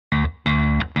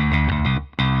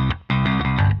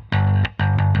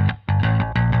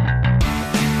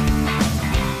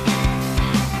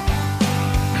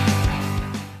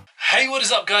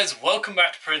What is up guys, welcome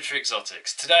back to Predatory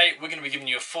Exotics. Today we're going to be giving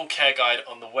you a full care guide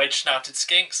on the Wedge-Snouted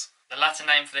Skinks. The Latin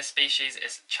name for this species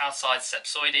is Chalcides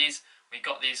sepsoides. We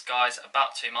got these guys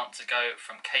about 2 months ago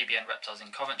from KBN Reptiles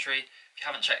in Coventry. If you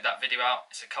haven't checked that video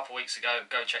out, it's a couple weeks ago,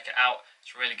 go check it out.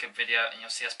 It's a really good video and you'll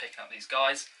see us picking up these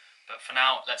guys. But for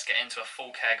now, let's get into a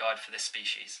full care guide for this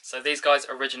species. So these guys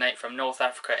originate from North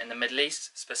Africa in the Middle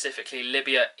East, specifically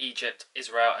Libya, Egypt,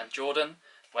 Israel and Jordan,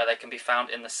 where they can be found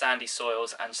in the sandy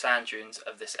soils and sand dunes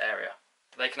of this area.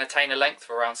 They can attain a length of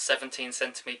around 17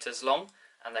 centimetres long,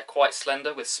 and they're quite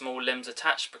slender with small limbs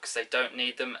attached because they don't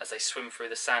need them as they swim through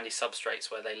the sandy substrates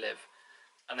where they live.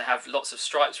 And they have lots of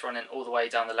stripes running all the way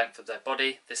down the length of their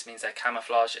body. This means they're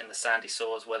camouflaged in the sandy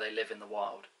soils where they live in the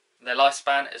wild. Their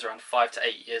lifespan is around 5 to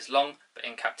 8 years long, but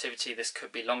in captivity this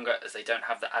could be longer as they don't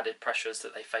have the added pressures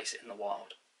that they face in the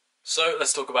wild. So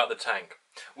let's talk about the tank.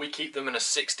 We keep them in a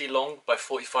 60 long by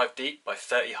 45 deep by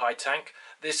 30 high tank.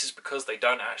 This is because they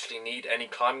don't actually need any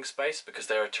climbing space because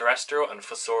they're a terrestrial and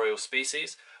fossorial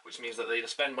species, which means that they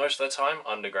spend most of their time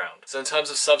underground. So in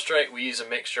terms of substrate, we use a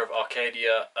mixture of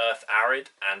Arcadia, earth arid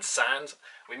and sand.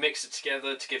 We mix it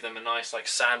together to give them a nice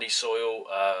sandy soil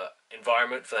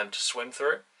environment for them to swim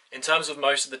through. In terms of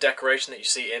most of the decoration that you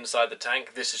see inside the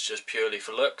tank, this is just purely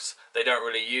for looks. They don't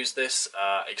really use this,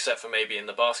 except for maybe in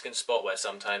the basking spot where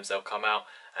sometimes they'll come out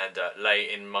and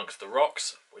lay in amongst the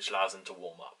rocks, which allows them to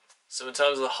warm up. So in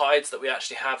terms of the hides that we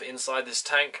actually have inside this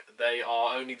tank, they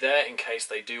are only there in case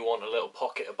they do want a little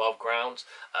pocket above ground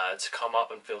to come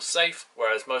up and feel safe,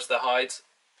 whereas most of their hides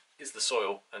is the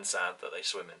soil and sand that they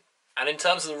swim in. And in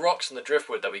terms of the rocks and the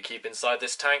driftwood that we keep inside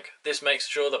this tank, this makes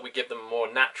sure that we give them a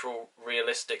more natural,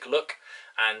 realistic look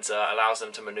and allows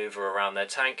them to maneuver around their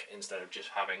tank instead of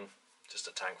just having just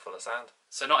a tank full of sand.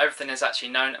 So not everything is actually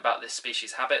known about this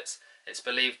species' habits. It's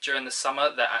believed during the summer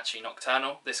they're actually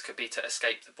nocturnal. This could be to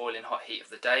escape the boiling hot heat of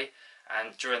the day,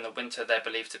 and during the winter they're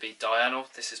believed to be diurnal.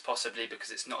 This is possibly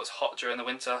because it's not as hot during the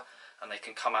winter and they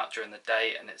can come out during the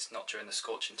day and it's not during the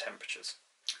scorching temperatures.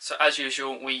 So as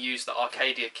usual, we use the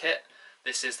Arcadia kit.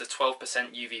 This is the 12%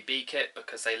 UVB kit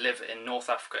because they live in North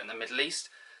Africa and the Middle East.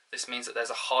 This means that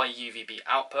there's a high UVB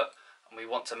output and we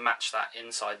want to match that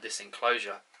inside this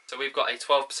enclosure. So we've got a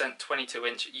 12%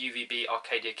 22-inch UVB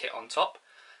Arcadia kit on top.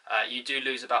 You do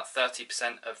lose about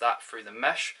 30% of that through the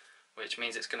mesh, which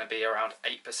means it's going to be around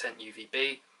 8%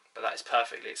 UVB, but that is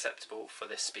perfectly acceptable for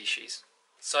this species.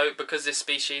 So because this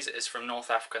species is from North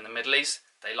Africa and the Middle East,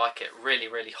 they like it really,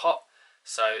 really hot.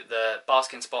 So the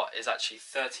basking spot is actually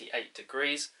 38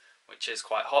 degrees, which is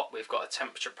quite hot. We've got a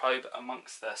temperature probe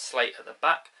amongst the slate at the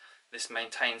back. This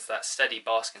maintains that steady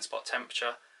basking spot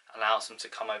temperature, allows them to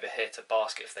come over here to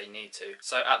bask if they need to.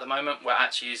 So at the moment we're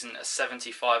actually using a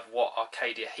 75 watt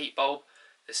Arcadia heat bulb.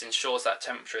 This ensures that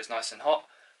temperature is nice and hot,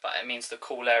 but it means the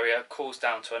cool area cools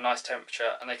down to a nice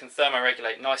temperature and they can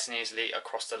thermoregulate nice and easily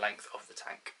across the length of the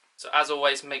tank. So as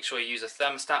always, make sure you use a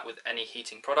thermostat with any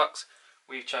heating products.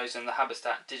 We've chosen the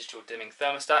Habistat digital dimming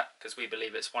thermostat because we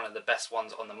believe it's one of the best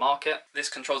ones on the market. This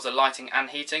controls the lighting and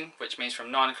heating, which means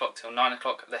from 9 o'clock till 9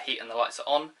 o'clock the heat and the lights are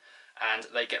on, and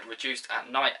they get reduced at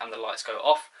night and the lights go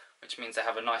off, which means they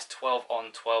have a nice 12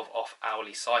 on 12 off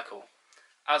hourly cycle.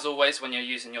 As always, when you're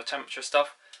using your temperature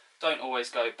stuff, don't always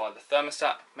go by the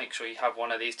thermostat. Make sure you have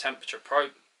one of these temperature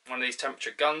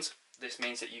guns. This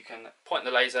means that you can point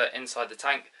the laser inside the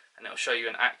tank and it'll show you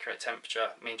an accurate temperature.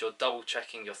 It means you're double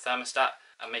checking your thermostat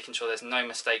and making sure there's no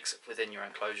mistakes within your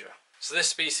enclosure. So this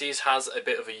species has a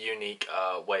bit of a unique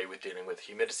way with dealing with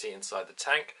humidity inside the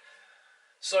tank.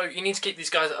 So you need to keep these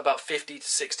guys at about 50 to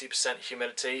 60%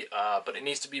 humidity, but it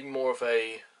needs to be more of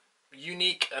a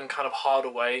unique and kind of harder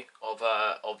way of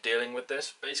dealing with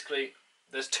this. Basically,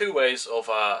 there's two ways of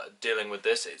dealing with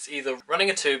this. It's either running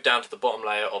a tube down to the bottom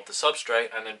layer of the substrate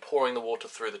and then pouring the water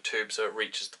through the tube so it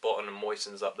reaches the bottom and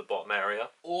moistens up the bottom area.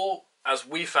 Or, as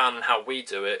we found and how we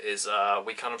do it, is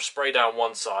we kind of spray down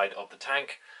one side of the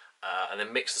tank and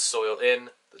then mix the soil in.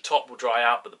 The top will dry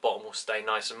out but the bottom will stay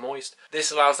nice and moist.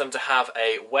 This allows them to have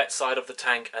a wet side of the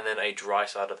tank and then a dry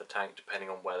side of the tank depending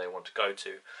on where they want to go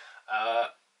to.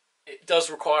 It does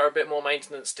require a bit more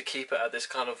maintenance to keep it at this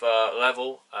kind of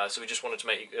level, so we just wanted to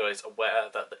make you guys aware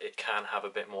that it can have a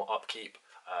bit more upkeep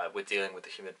with dealing with the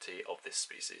humidity of this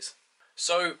species.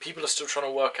 So people are still trying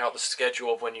to work out the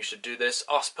schedule of when you should do this.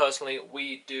 Us personally,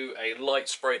 we do a light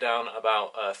spray down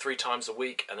about 3 times a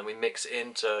week and then we mix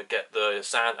in to get the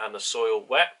sand and the soil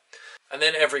wet. And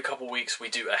then every couple of weeks we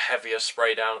do a heavier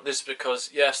spray down. This is because,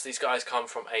 yes, these guys come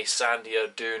from a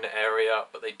sandier dune area,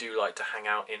 but they do like to hang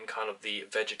out in kind of the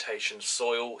vegetation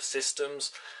soil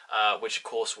systems, which of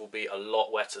course will be a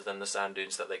lot wetter than the sand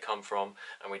dunes that they come from,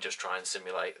 and we just try and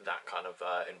simulate that kind of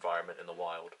environment in the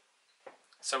wild.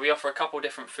 So we offer a couple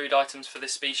different food items for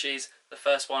this species. The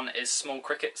first one is small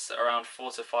crickets that are around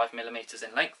 4 to 5 millimeters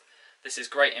in length. This is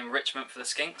great enrichment for the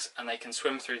skinks, and they can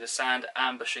swim through the sand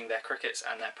ambushing their crickets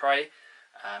and their prey.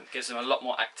 Gives them a lot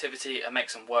more activity and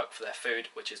makes them work for their food,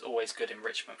 which is always good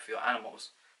enrichment for your animals.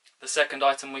 The second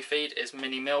item we feed is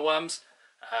mini mealworms.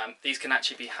 These can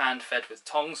actually be hand fed with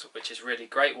tongs, which is really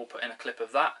great. We'll put in a clip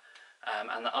of that.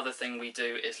 And the other thing we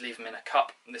do is leave them in a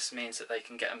cup. This means that they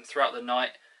can get them throughout the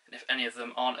night, and if any of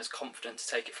them aren't as confident to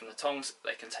take it from the tongs,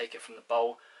 they can take it from the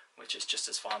bowl, which is just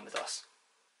as fine with us.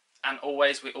 And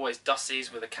we always dust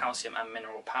these with a calcium and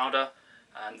mineral powder.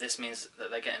 This means that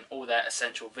they're getting all their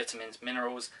essential vitamins,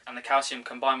 minerals, and the calcium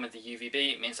combined with the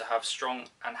UVB means they have strong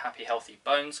and happy, healthy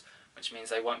bones, which means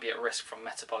they won't be at risk from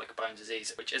metabolic bone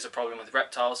disease, which is a problem with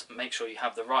reptiles. Make sure you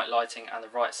have the right lighting and the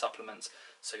right supplements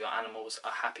so your animals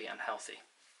are happy and healthy.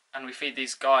 And we feed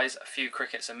these guys a few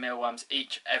crickets and mealworms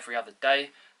each every other day.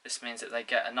 This means that they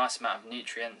get a nice amount of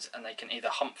nutrients and they can either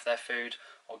hump their food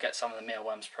or get some of the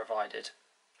mealworms provided.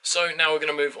 So now we're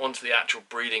going to move on to the actual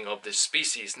breeding of this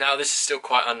species. Now this is still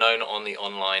quite unknown on the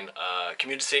online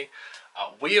community.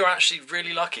 We are actually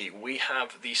really lucky. We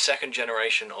have the second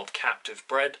generation of captive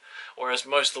bred, whereas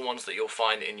most of the ones that you'll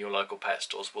find in your local pet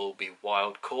stores will be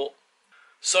wild caught.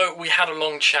 So we had a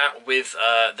long chat with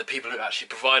the people who actually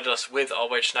provided us with our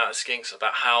Wedge-Snouted Skinks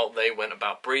about how they went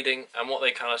about breeding, and what they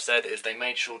kind of said is they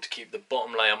made sure to keep the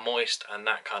bottom layer moist, and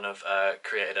that kind of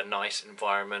created a nice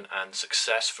environment and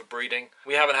success for breeding.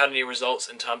 We haven't had any results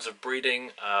in terms of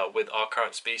breeding with our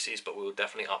current species, but we will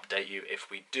definitely update you if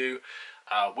we do.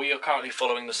 We are currently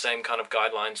following the same kind of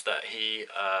guidelines that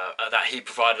he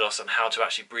provided us on how to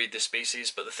actually breed this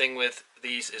species, but the thing with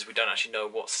these is we don't actually know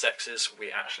what sexes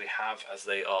we actually have, as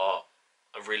they are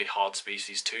a really hard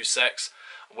species to sex.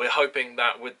 We're hoping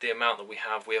that with the amount that we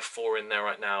have 4 in there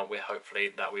right now, we're hopefully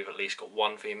that we've at least got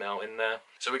 1 female in there.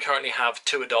 So we currently have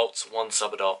 2 adults, 1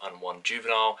 subadult and 1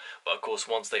 juvenile, but of course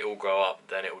once they all grow up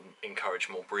then it would encourage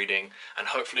more breeding, and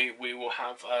hopefully we will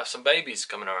have some babies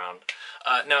coming around.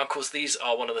 Now of course these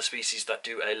are one of the species that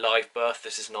do a live birth.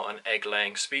 This is not an egg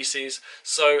laying species,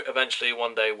 so eventually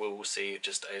one day we will see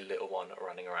just a little one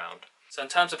running around. So in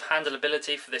terms of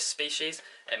handleability for this species,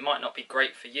 it might not be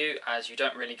great for you as you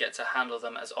don't really get to handle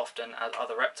them as often as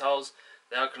other reptiles.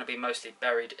 They are going to be mostly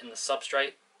buried in the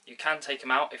substrate. You can take them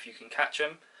out if you can catch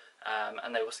them,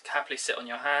 and they will happily sit on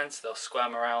your hands. They'll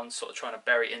squirm around sort of trying to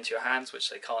bury into your hands, which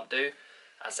they can't do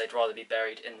as they'd rather be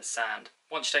buried in the sand.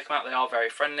 Once you take them out, they are very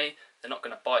friendly. They're not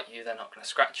going to bite you, they're not going to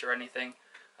scratch you or anything,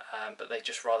 but they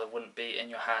just rather wouldn't be in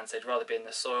your hands. They'd rather be in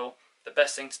the soil. The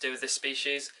best thing to do with this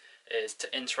species is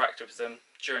to interact with them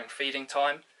during feeding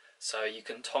time. So you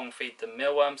can tongue feed them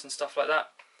mealworms and stuff like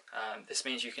that. This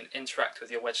means you can interact with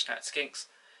your Wedge-Snouted Skinks.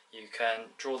 You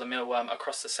can draw the mealworm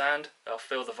across the sand, they'll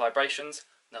feel the vibrations,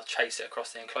 and they'll chase it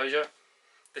across the enclosure.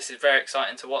 This is very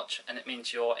exciting to watch, and it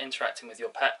means you're interacting with your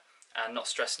pet and not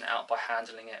stressing it out by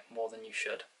handling it more than you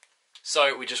should.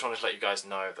 So we just wanted to let you guys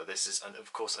know that this is,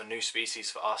 of course, a new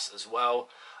species for us as well.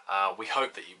 We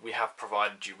hope that we have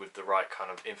provided you with the right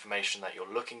kind of information that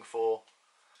you're looking for.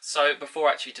 So before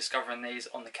actually discovering these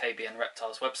on the KBN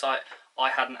Reptiles website, I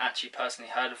hadn't actually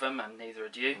personally heard of them, and neither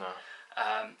had you. No.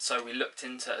 So we looked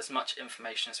into as much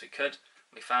information as we could.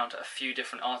 We found a few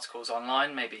different articles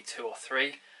online, maybe 2 or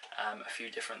 3, a few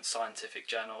different scientific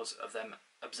journals of them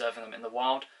observing them in the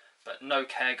wild, but no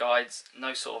care guides,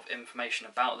 no sort of information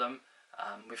about them.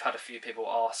 We've had a few people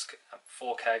ask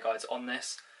for care guides on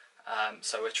this,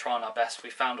 so we're trying our best. We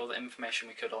found all the information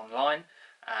we could online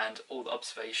and all the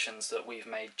observations that we've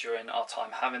made during our time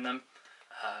having them.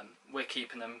 We're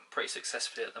keeping them pretty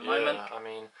successfully at the moment. I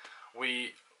mean,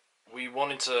 we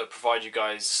wanted to provide you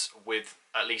guys with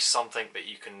at least something that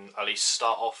you can at least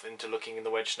start off into looking in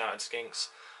the Wedge-Snouted Skinks.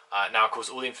 Now, of course,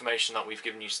 all the information that we've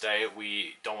given you today,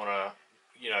 we don't want to,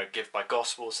 give by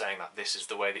gospel, saying that this is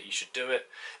the way that you should do it.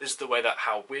 This is the way that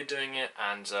how we're doing it,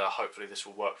 and hopefully this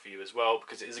will work for you as well,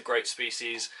 because it is a great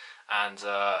species, and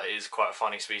it is quite a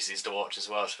funny species to watch as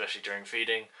well, especially during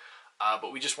feeding.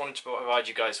 But we just wanted to provide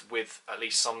you guys with at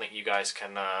least something you guys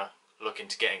can look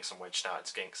into getting some Wedge-Snouted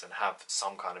Skinks and have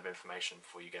some kind of information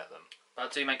before you get them.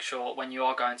 But do make sure when you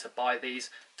are going to buy these,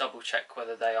 double check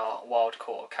whether they are wild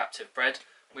caught or captive bred.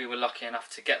 We were lucky enough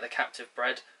to get the captive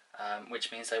bred,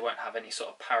 which means they won't have any sort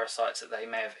of parasites that they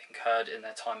may have incurred in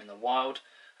their time in the wild.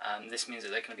 This means that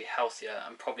they're going to be healthier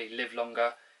and probably live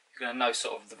longer. You're going to know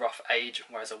sort of the rough age,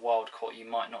 whereas a wild caught you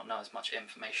might not know as much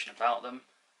information about them.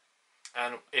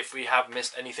 And if we have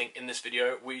missed anything in this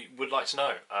video, we would like to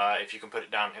know. If you can put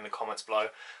it down in the comments below.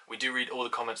 We do read all the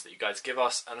comments that you guys give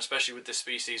us, and especially with this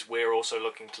species, we're also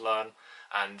looking to learn,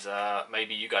 and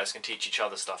maybe you guys can teach each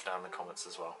other stuff down in the comments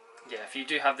as well. Yeah, if you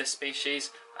do have this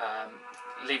species,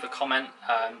 leave a comment,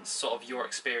 sort of your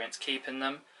experience keeping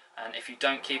them. And if you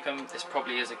don't keep them, this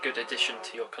probably is a good addition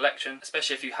to your collection.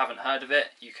 Especially if you haven't heard of it,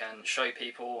 you can show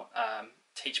people,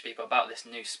 teach people about this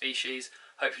new species,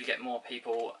 hopefully get more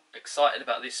people excited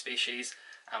about this species,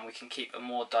 and we can keep a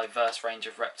more diverse range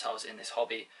of reptiles in this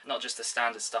hobby. Not just the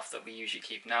standard stuff that we usually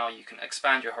keep now. You can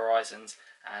expand your horizons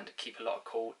and keep a lot of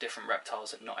cool different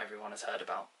reptiles that not everyone has heard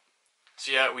about.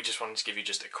 So yeah, we just wanted to give you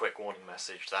just a quick warning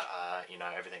message that, you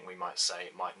know, everything we might say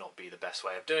might not be the best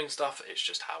way of doing stuff, it's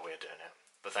just how we're doing it.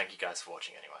 But thank you guys for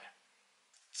watching anyway.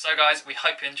 So guys, we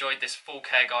hope you enjoyed this full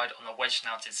care guide on the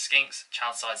Wedge-Snouted Skinks,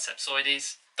 child-sized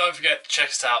Sepsoides. Don't forget to check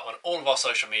us out on all of our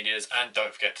social medias, and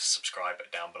don't forget to subscribe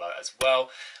down below as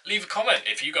well. Leave a comment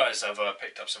if you guys have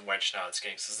picked up some Wedge-Snouted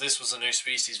Skinks, as this was a new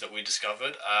species that we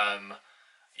discovered.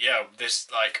 Yeah,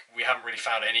 we haven't really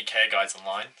found any care guides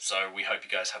online, so we hope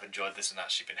you guys have enjoyed this and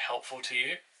actually been helpful to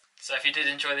you. So if you did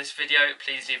enjoy this video,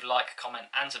 please leave a like, comment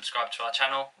and subscribe to our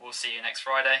channel. We'll see you next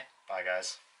Friday. Bye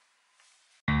guys.